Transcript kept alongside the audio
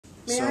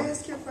May I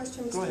ask you a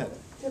question, Mr. Go ahead.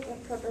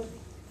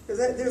 Because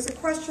there's a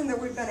question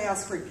that we've been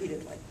asked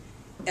repeatedly,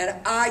 and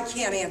I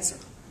can't answer.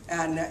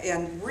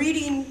 And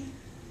reading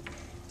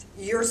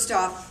your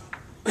stuff,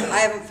 I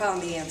haven't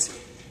found the answer.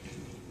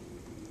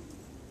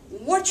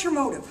 What's your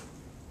motive?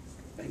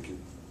 Thank you.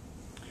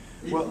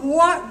 Well,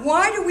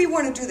 Why do we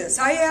want to do this?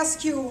 I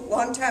asked you a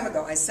long time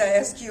ago. I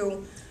asked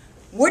you,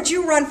 would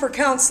you run for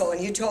council?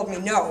 And you told me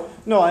no.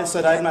 no, I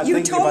said I'm not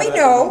thinking about it. You told me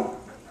no.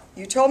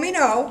 You told me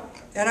no.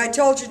 And I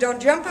told you,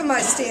 don't jump in my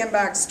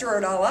sandbox, stir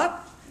it all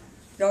up.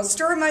 Don't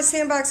stir in my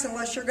sandbox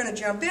unless you're going to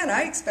jump in.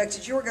 I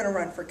expected you were going to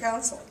run for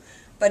council.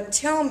 But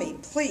tell me,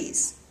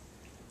 please,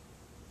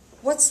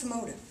 what's the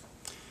motive?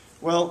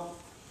 Well,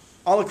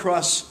 all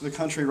across the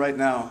country right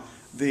now,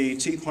 the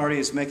Tea Party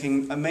is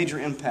making a major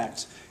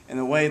impact in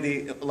the way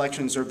the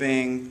elections are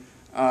being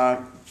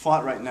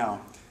fought right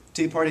now.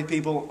 Tea Party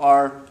people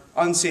are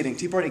unseating.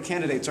 Tea Party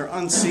candidates are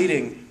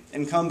unseating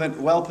incumbent,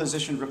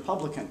 well-positioned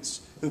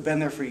Republicans who've been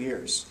there for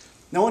years.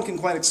 No one can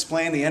quite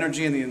explain the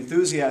energy and the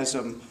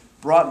enthusiasm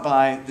brought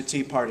by the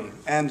Tea Party.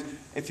 And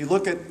if you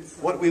look at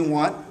what we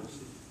want,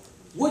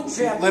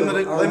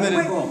 limited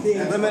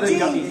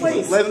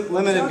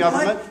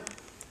government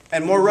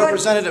and more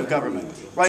representative government. Right